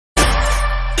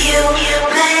make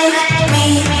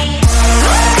me.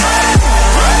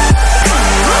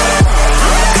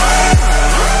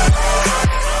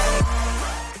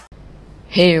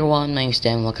 Hey everyone, my name is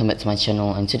Dan, welcome back to my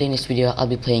channel, and today in this video I'll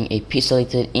be playing a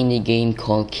pixelated indie game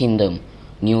called Kingdom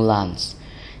New Lands.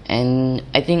 And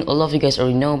I think a lot of you guys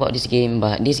already know about this game,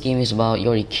 but this game is about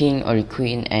you're a king or a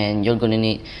queen and you're gonna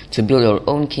need to build your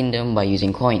own kingdom by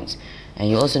using coins. And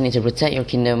you also need to protect your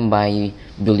kingdom by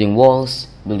building walls,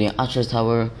 building an archer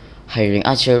tower, hiring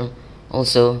archer,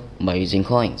 also by using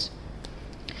coins.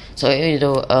 So I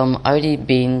already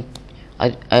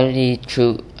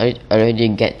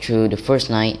get through the first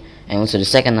night and also the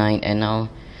second night, and now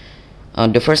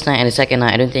the first night and the second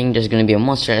night I don't think there's gonna be a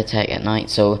monster attack at night,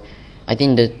 so I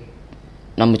think the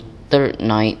third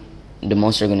night the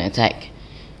monster gonna attack.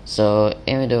 So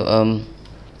even though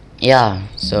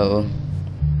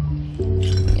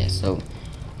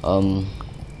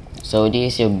so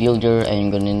this is your builder and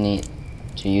you're gonna need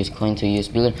to use coin to use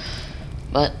builder.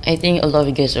 But I think a lot of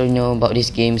you guys already know about this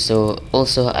game, so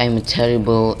also I'm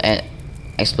terrible at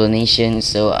explanation,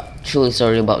 so truly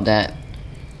sorry about that.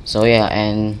 So yeah,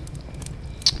 and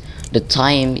the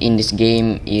time in this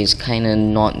game is kinda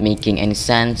not making any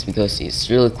sense because it's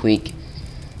really quick.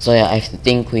 So yeah, I have to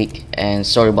think quick, and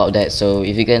sorry about that. So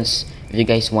if you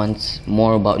guys want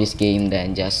more about this game,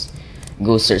 then just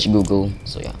go search Google.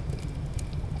 So yeah.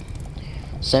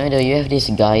 So you have this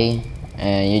guy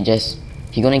and he's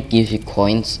gonna give you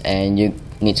coins and you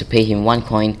need to pay him 1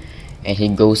 coin, and he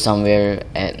goes somewhere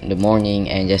at the morning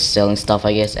and just selling stuff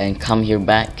I guess, and come here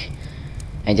back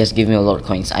and just give me a lot of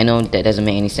coins. I know that doesn't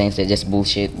make any sense, that's just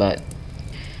bullshit, but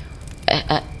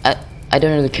I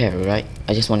don't really care, right?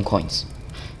 I just want coins.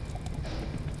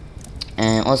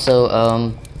 And also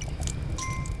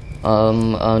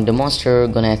the monster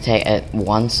gonna attack at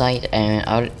one side, and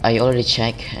I already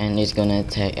checked and it's gonna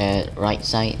attack at right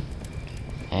side,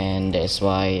 and that's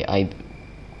why I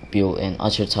built an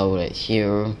archer tower right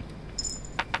here.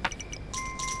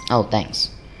 Oh, thanks.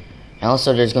 And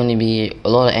also there's going to be a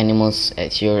lot of animals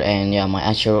at here, and yeah, my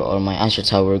archer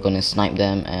tower gonna snipe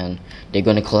them and they're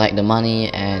gonna collect the money.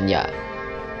 And yeah,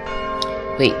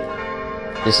 wait,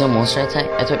 there's no monster attack?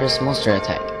 I thought there's monster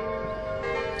attack.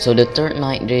 So the third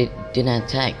night they didn't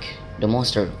attack the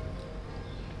monster.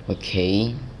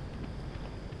 Okay.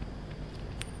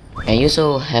 And you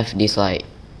also have this, like,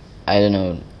 I don't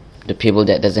know, the people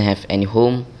that doesn't have any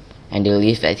home and they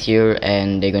live at here,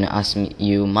 and they're gonna ask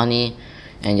you money,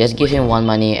 and just give him 1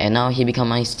 money, and now he become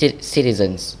my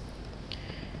citizens,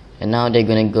 and now they're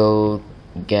gonna go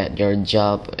get their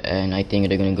job, and I think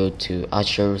they're gonna go to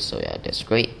archer. So yeah, that's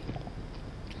great.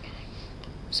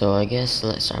 So I guess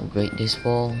let's upgrade this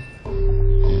wall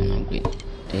and upgrade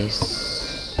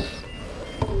this.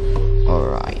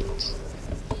 Alright.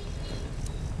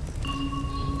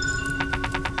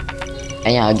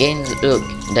 And yeah, again, look,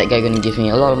 that guy gonna give me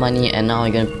a lot of money, and now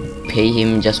I'm gonna pay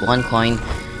him just 1 coin,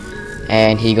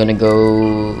 and he gonna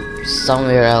go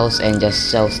somewhere else and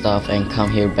just sell stuff and come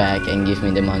here back and give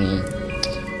me the money.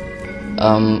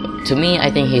 To me, I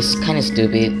think he's kind of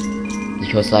stupid,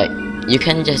 because like you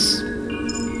can just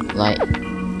like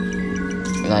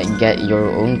get your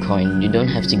own coin, you don't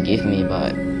have to give me,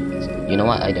 but you know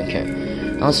what, I don't care.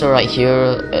 Also right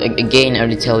here, again, I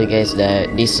already tell you guys that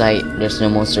this side there's no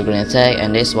monster gonna attack,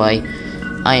 and that's why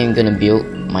I am gonna build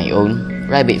my own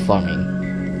rabbit farming.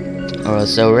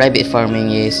 So rabbit farming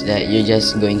is that you're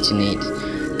just going to need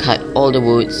cut all the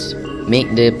woods,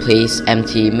 make the place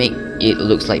empty, make it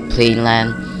looks like plain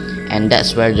land, and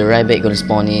that's where the rabbit gonna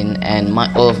spawn in, and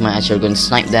all of my archer gonna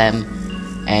snipe them,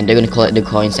 and they're gonna collect the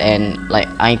coins. And like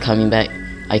I come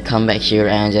back here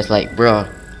and just like, bro,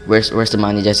 where's the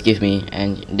money, just give me.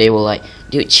 And they will like,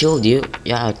 dude, chill dude,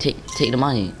 yeah, take the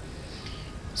money.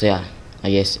 So yeah,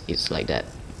 I guess it's like that.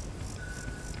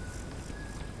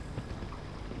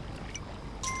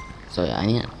 So yeah,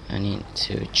 I need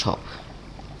to chop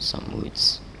some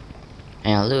woods.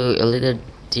 And look, a little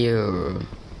deer.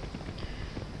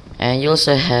 And you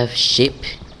also have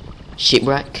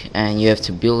shipwreck, and you have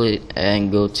to build it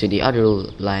and go to the other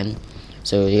land.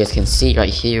 So you guys can see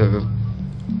right here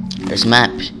there's a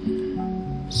map.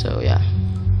 So yeah,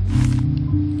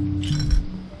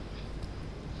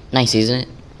 nice, isn't it?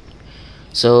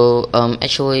 So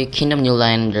actually Kingdom New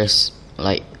Land, there's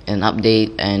like an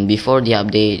update, and before the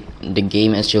update the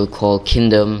game is still called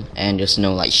Kingdom and there's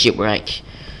no like shipwreck,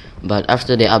 but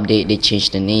after the update they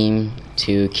changed the name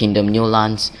to Kingdom New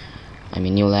Lands.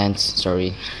 New Lands,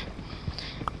 sorry.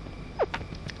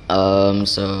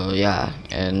 So yeah,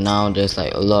 and now there's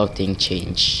like a lot of things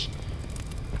change,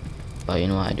 but you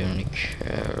know what, I don't really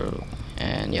care.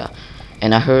 And yeah,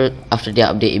 And I heard after the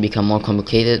update it become more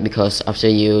complicated, because after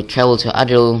you travel to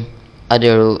other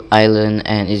island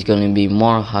and it's gonna be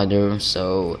more harder.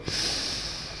 So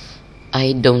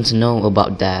I don't know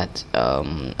about that.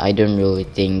 I don't really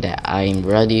think that I'm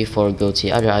ready for go to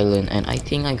other island, and I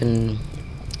think I can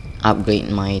upgrade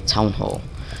my town hall.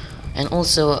 And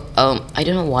also I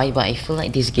don't know why, but I feel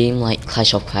like this game like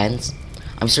Clash of Clans.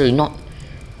 I'm sorry, not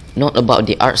about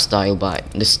the art style, but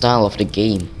the style of the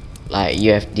game. Like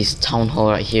you have this town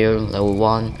hall right here, level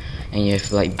 1, and you have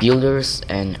like builders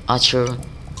and archer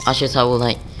tower.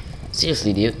 Like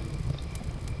seriously, dude.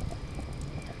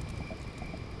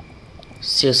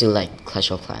 Seriously, like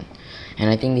Clash of Clans. And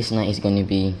I think this night is gonna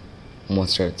be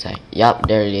monster attack. Yup,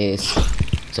 there it is.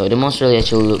 So the monster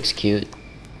actually looks cute.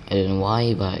 I don't know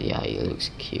why, but yeah, it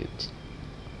looks cute.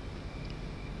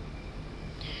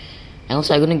 And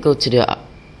also I'm gonna go to the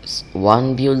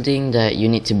one building that you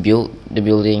need to build. The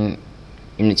building,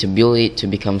 you need to build it to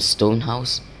become stone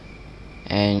house.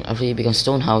 And after you become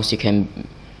stone house, you can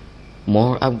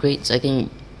more upgrades. I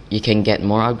think you can get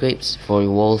more upgrades for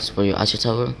your walls, for your archer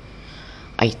tower.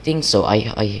 I think so.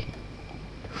 I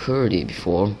heard it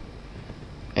before.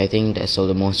 I think that's all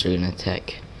the monster gonna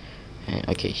attack. And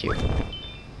okay, here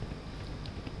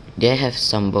they have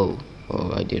some bow.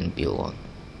 Oh, I didn't build one.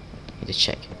 Need to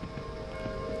check.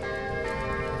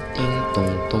 Ding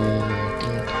dong dong,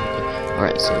 ding dong dong.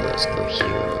 Alright, so let's go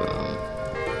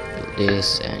here. Build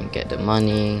this and get the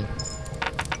money.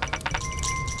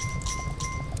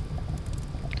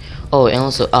 Oh, and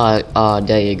also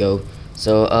there you go.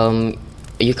 So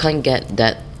you can't get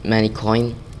that many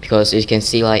coin, because you can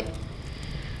see like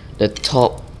the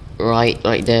top right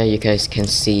there, you guys can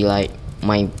see like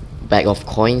my bag of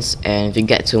coins, and if you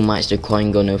get too much, the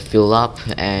coin gonna fill up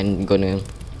and gonna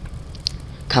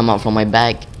come out from my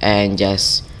bag and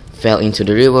just fell into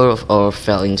the river or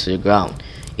fell into the ground.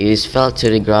 If it fell to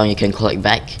the ground, you can collect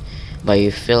back, but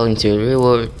if it fell into the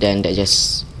river, then that's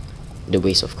just the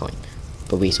waste of coin.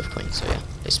 So yeah,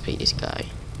 let's pay this guy.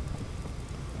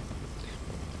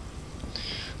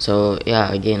 So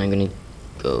yeah, again I'm gonna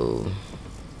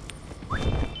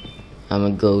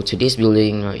go to this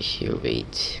building right here.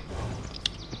 Wait,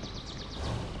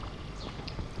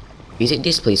 is it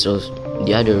this place or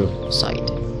the other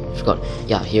side? I forgot.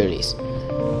 Yeah, here it is.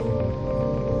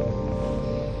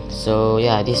 So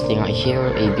yeah, this thing right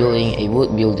here, a building, a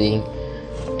wood building,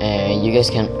 and you guys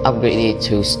can upgrade it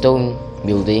to stone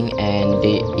building, and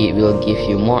it will give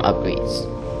you more upgrades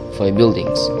for your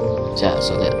buildings. So yeah,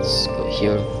 so let's go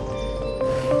here,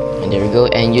 and there we go.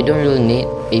 And you don't really need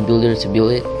a builder to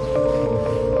build it.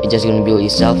 It's just gonna build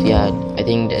itself. Yeah, I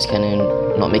think that's kind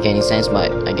of not making any sense,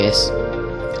 but I guess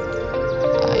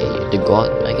the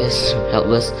god, I guess,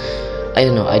 helpless. I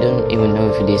don't know. I don't even know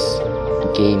if this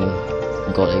game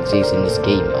god exists in this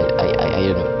game. I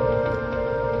don't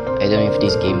know. I don't know if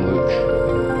this game works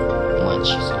much.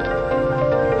 So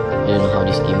I don't know how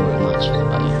this game works much.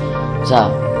 But yeah. So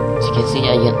as you can see,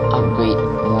 I can upgrade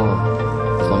more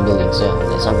from building. So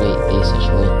let's upgrade this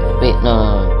actually. Wait,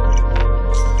 no.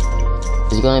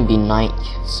 It's gonna be night,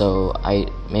 so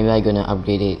maybe I'm gonna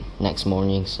upgrade it next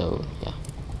morning. So yeah.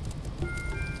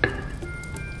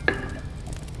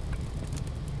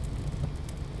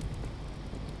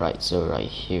 Right, so right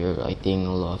here, I think a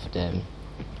lot of them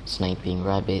sniping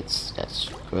rabbits. That's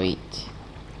great.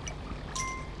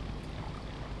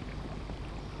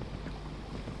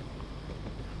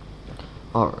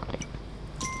 Alright,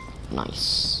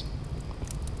 nice.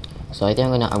 So I think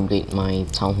I'm gonna upgrade my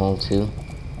town hall too,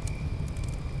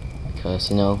 because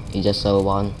you know, it's just level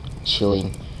 1,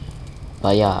 chilling.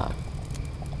 But yeah,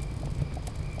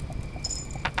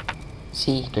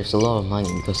 see, there's a lot of money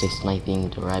because they're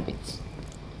sniping the rabbits.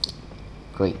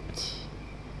 Great.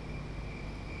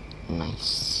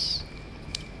 Nice.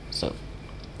 So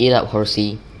eat up,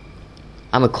 horsey.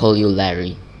 I'ma call you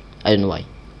Larry. I don't know why.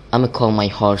 I'ma call my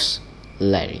horse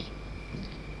Larry,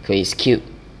 because he's cute.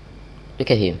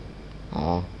 Look at him.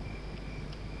 Oh,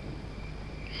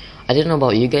 I don't know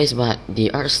about you guys, but the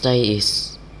art style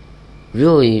is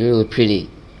really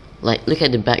pretty. Like, look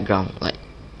at the background, like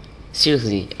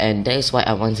seriously. And that is why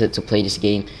I wanted to play this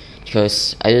game,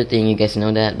 because I don't think you guys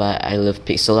know that, but I love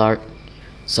pixel art.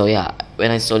 So yeah,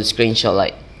 when I saw the screenshot,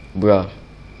 like, bruh,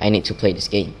 I need to play this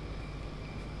game.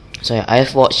 So yeah, I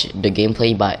have watched the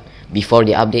gameplay, but before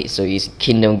the update, so it's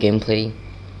Kingdom gameplay.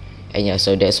 And yeah,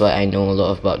 so that's why I know a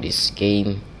lot about this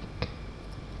game.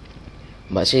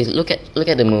 But seriously, look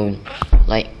at the moon.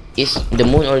 Like, is the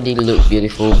moon already look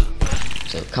beautiful?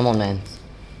 So come on, man.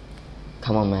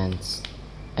 Come on, man.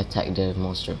 Attack the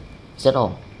monster. Is that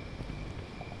all?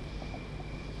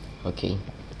 Okay,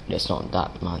 that's not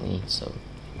that money. So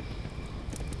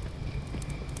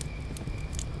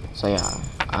So yeah,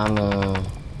 I'm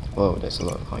whoa, there's a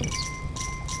lot of coins.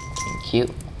 Thank you.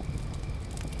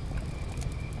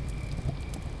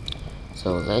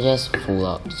 So let's just full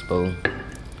up this bow.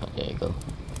 Oh, there you go.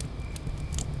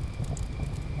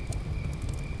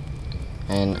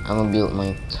 And I'm gonna build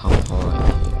my town hall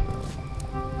right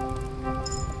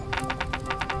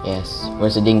here. Yes,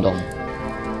 where's the ding dong?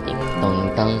 Ding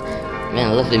dong dong. Man,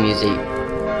 I love the music.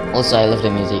 Also, I love the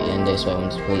music, and that's why I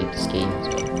want to play this game.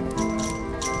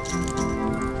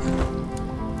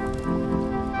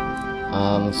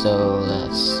 So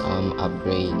let's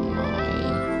upgrade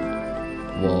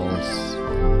my walls.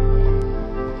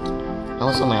 And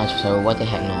also my archer tower. What the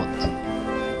heck not?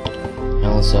 And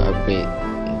also upgrade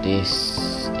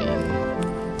this thing.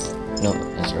 No,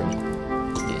 that's right.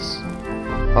 This.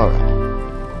 Alright.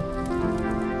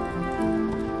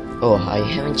 Oh, I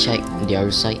haven't checked the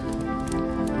other side.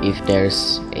 If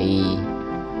there's a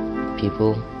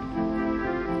people.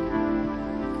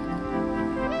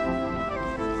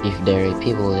 If there are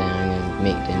people, then I'm gonna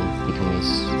make them become a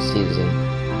citizen.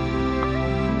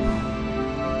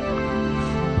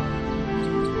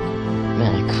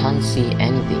 Man, I can't see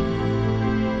anything.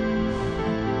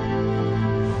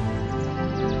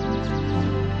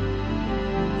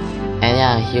 And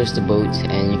yeah, here's the boat,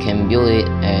 and you can build it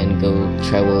and go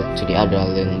travel to the other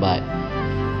island, but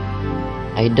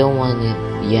I don't want it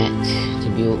yet to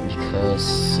build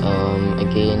because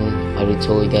again, I already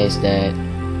told you guys that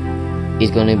it's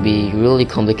gonna be really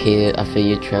complicated after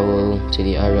you travel to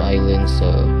the other island,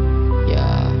 so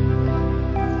yeah.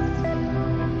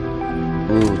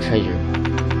 Ooh, treasure.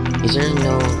 Is there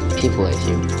no people at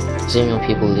here? Is there no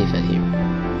people live at here?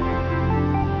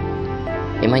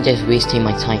 Am I just wasting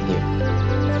my time here?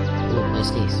 Ooh, what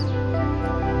is this?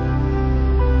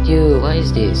 Dude, what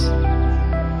is this?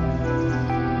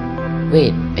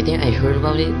 Wait, I think I heard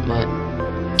about it, but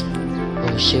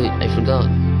oh shoot, I forgot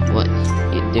what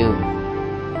it do.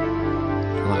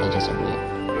 I just upgrade.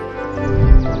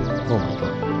 Oh my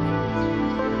god.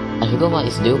 I forgot what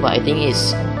it's do, but I think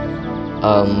it's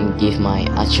give my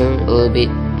archer a little bit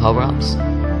power ups.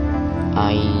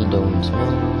 I don't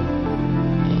know,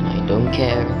 and I don't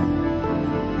care.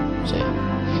 So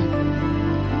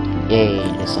yay,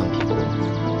 there's some people.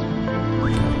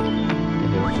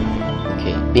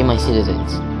 Okay, be my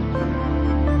citizens.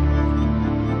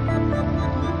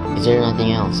 Is there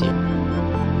nothing else here?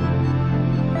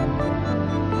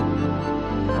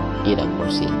 Eat up,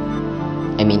 Horsey.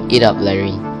 I mean, eat up,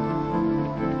 Larry.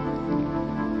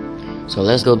 So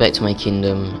let's go back to my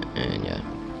kingdom, and yeah.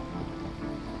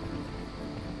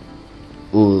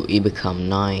 Ooh, it become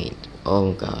night.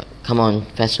 Oh god. Come on,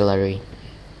 faster, Larry.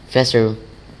 Faster,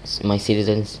 my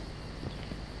citizens.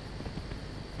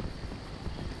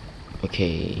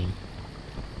 Okay.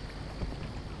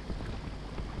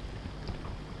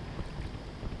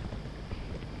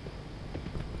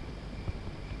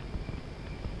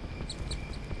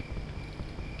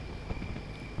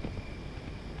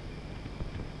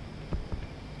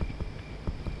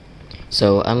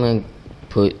 So I'm gonna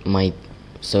put my,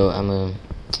 so I'm gonna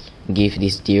give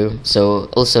this deer. So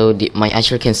also my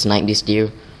archer can snipe this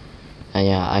deer. And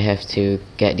yeah, I have to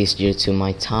get this deer to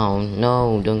my town.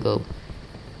 No, don't go.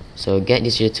 So get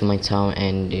this deer to my town,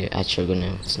 and the archer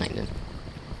gonna snipe them.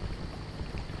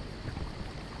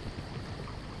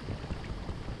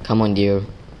 Come on, deer.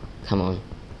 Come on.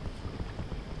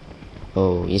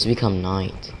 Oh, it's become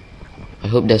night. I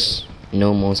hope there's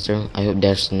no monster. I hope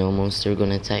there's no monster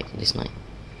gonna attack this night.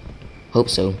 Hope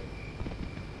so.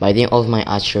 But I think all of my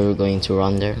archer are going to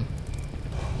run there.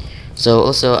 So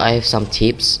also I have some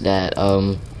tips that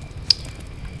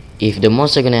if the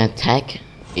monster gonna attack,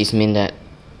 it means that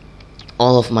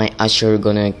all of my archer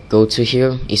gonna go to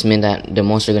here. It means that the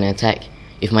monster gonna attack.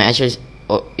 If my archers,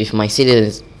 or if my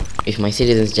citizens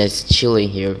just chilling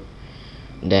here,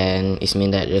 then it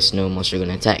means that there's no monster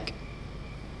gonna attack.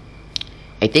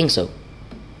 I think so.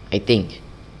 I think.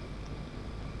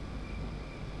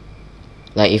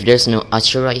 Like if there's no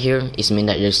archer right here, it means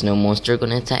that there's no monster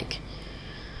gonna attack.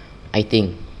 I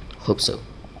think. Hope so.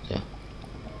 Yeah.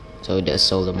 So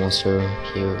that's all the monster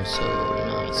here. So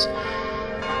nice.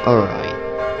 Alright.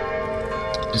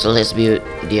 So let's build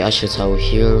the archer tower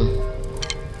here.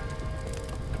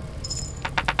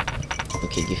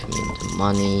 Okay, give me the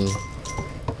money.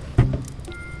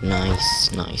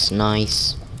 Nice, nice,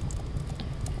 nice.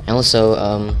 And also,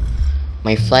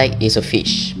 my flag is a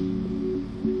fish.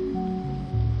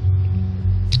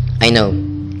 I know,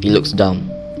 it looks dumb.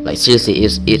 Like seriously,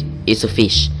 it's a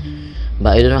fish.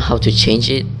 But I don't know how to change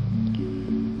it.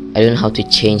 I don't know how to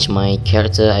change my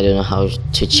character. I don't know how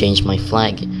to change my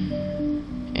flag.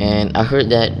 And I heard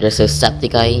that there's a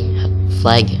Septiceye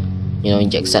flag You know,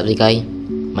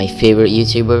 Jacksepticeye, my favorite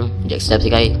YouTuber,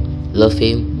 Jacksepticeye, love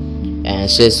him, and I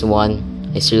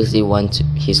seriously want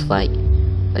his flag.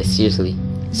 Like seriously,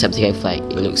 Jacksepticeye flag.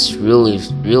 It looks really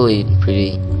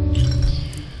pretty.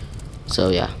 So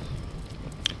yeah.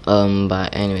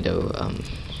 But anyway though,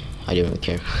 I don't really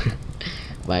care.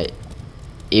 But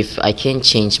if I can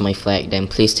change my flag, then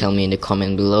please tell me in the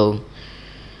comment below.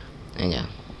 And yeah.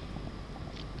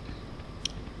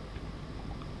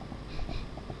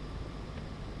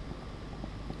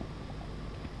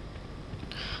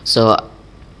 So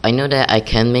I know that I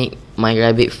can make my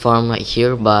rabbit farm right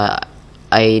here, but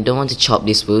I don't want to chop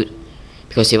this wood,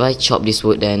 because if I chop this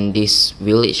wood, then this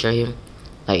village right here,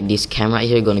 like this camp right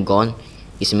here, gonna gone.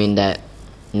 It means that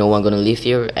no one gonna live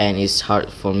here, and it's hard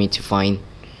for me to find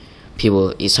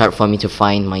people. It's hard for me to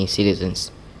find my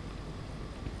citizens.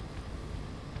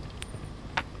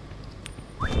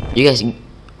 You guys,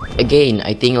 again,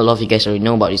 I think a lot of you guys already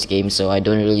know about this game, so I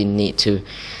don't really need to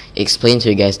explain to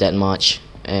you guys that much.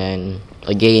 And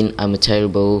again, I'm a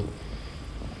terrible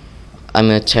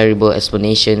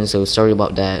explanation, so sorry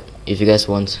about that. If you guys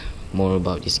want more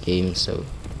about this game, so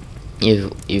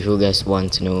if you guys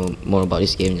want to know more about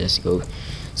this game, just go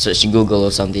search Google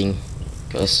or something,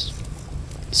 because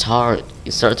it's hard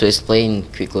to explain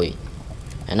quickly,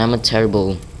 and I'm a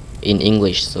terrible in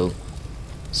English, so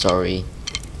sorry.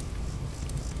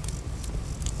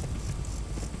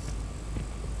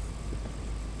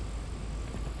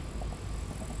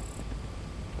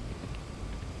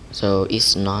 So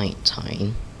it's night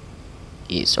time.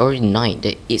 It's already night.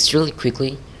 It's really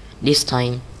quickly. This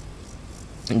time,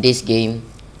 this game,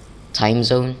 time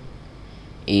zone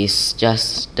is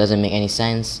just doesn't make any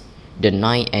sense. The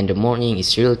night and the morning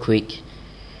is real quick.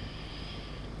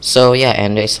 So yeah,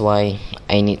 and that's why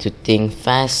I need to think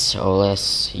fast, or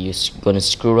else you're gonna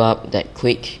screw up that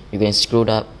quick. You're gonna screw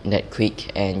up that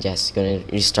quick and just gonna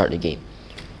restart the game.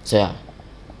 So yeah.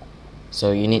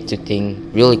 So you need to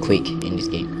think really quick in this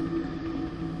game.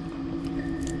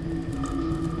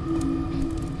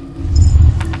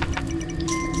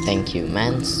 Thank you,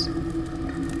 mans.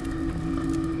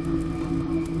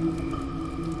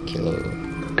 Kilo.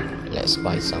 Let's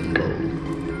buy some bow.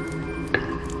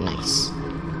 Nice.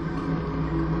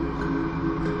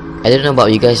 I don't know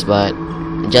about you guys, but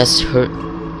I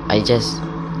just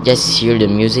hear the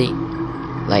music.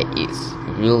 Like, it's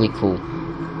really cool.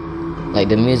 Like,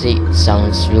 the music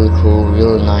sounds really cool,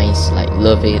 really nice, like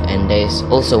love it. And that's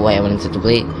also why I wanted to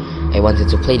play. I wanted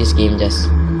to play this game. Just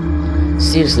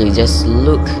seriously, just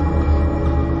look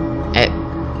at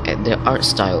the art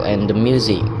style and the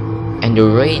music and the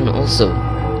rain also,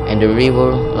 and the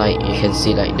river. Like, you can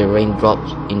see like the rain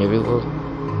drops in the river.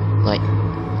 Like,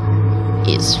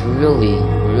 it's really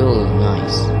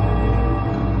nice.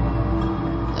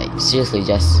 Like, seriously,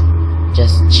 just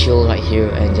chill right here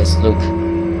and just look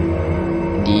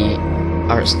the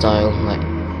art style. Like,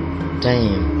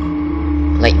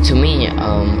 damn. Like, to me,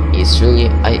 it's really,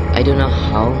 I don't know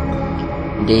how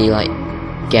they like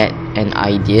get an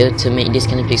idea to make this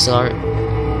kind of pixel art,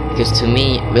 because to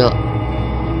me, well,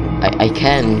 I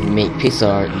can make pixel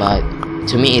art, but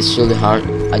to me it's really hard.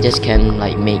 I just can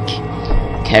like make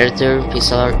character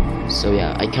pixel art. So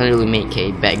yeah, I can't really make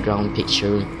a background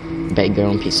pixel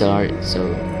art.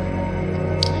 So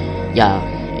yeah,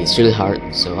 it's really hard.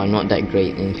 So I'm not that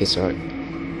great in pixel art,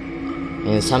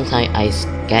 and sometimes I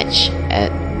sketch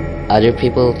at other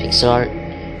people pixel art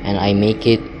and I make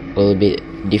it a little bit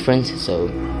different. So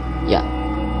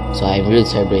yeah, so I'm really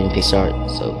terrible in pixel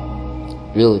art, so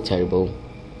really terrible,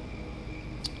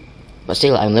 but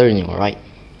still I'm learning. Alright,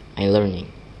 I'm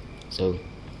learning, so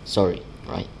sorry,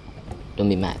 right? Don't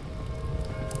be mad,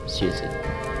 seriously.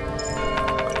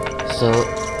 So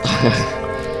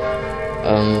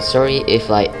sorry if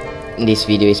like this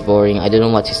video is boring. I don't know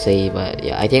what to say, but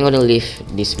yeah, I think I'm gonna leave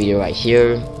this video right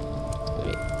here.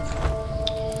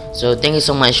 So thank you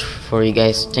so much for you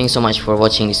guys. Thank you so much for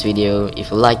watching this video.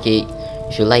 If you like it,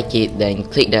 then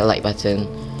click that like button.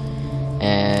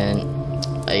 And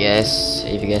I guess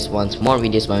if you guys want more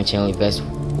videos by my channel, if you guys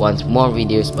want more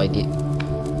videos by the,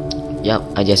 yep,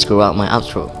 I just screw out my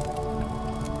outro.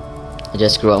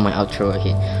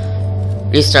 Okay,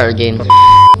 restart again.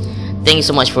 Thank you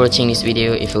so much for watching this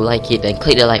video. If you like it, then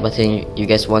click the like button. You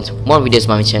guys want more videos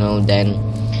by my channel, then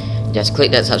just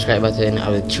click that subscribe button. I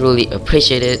will truly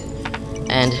appreciate it.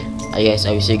 And I guess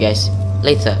I will see you guys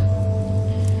later.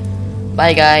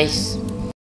 Bye guys.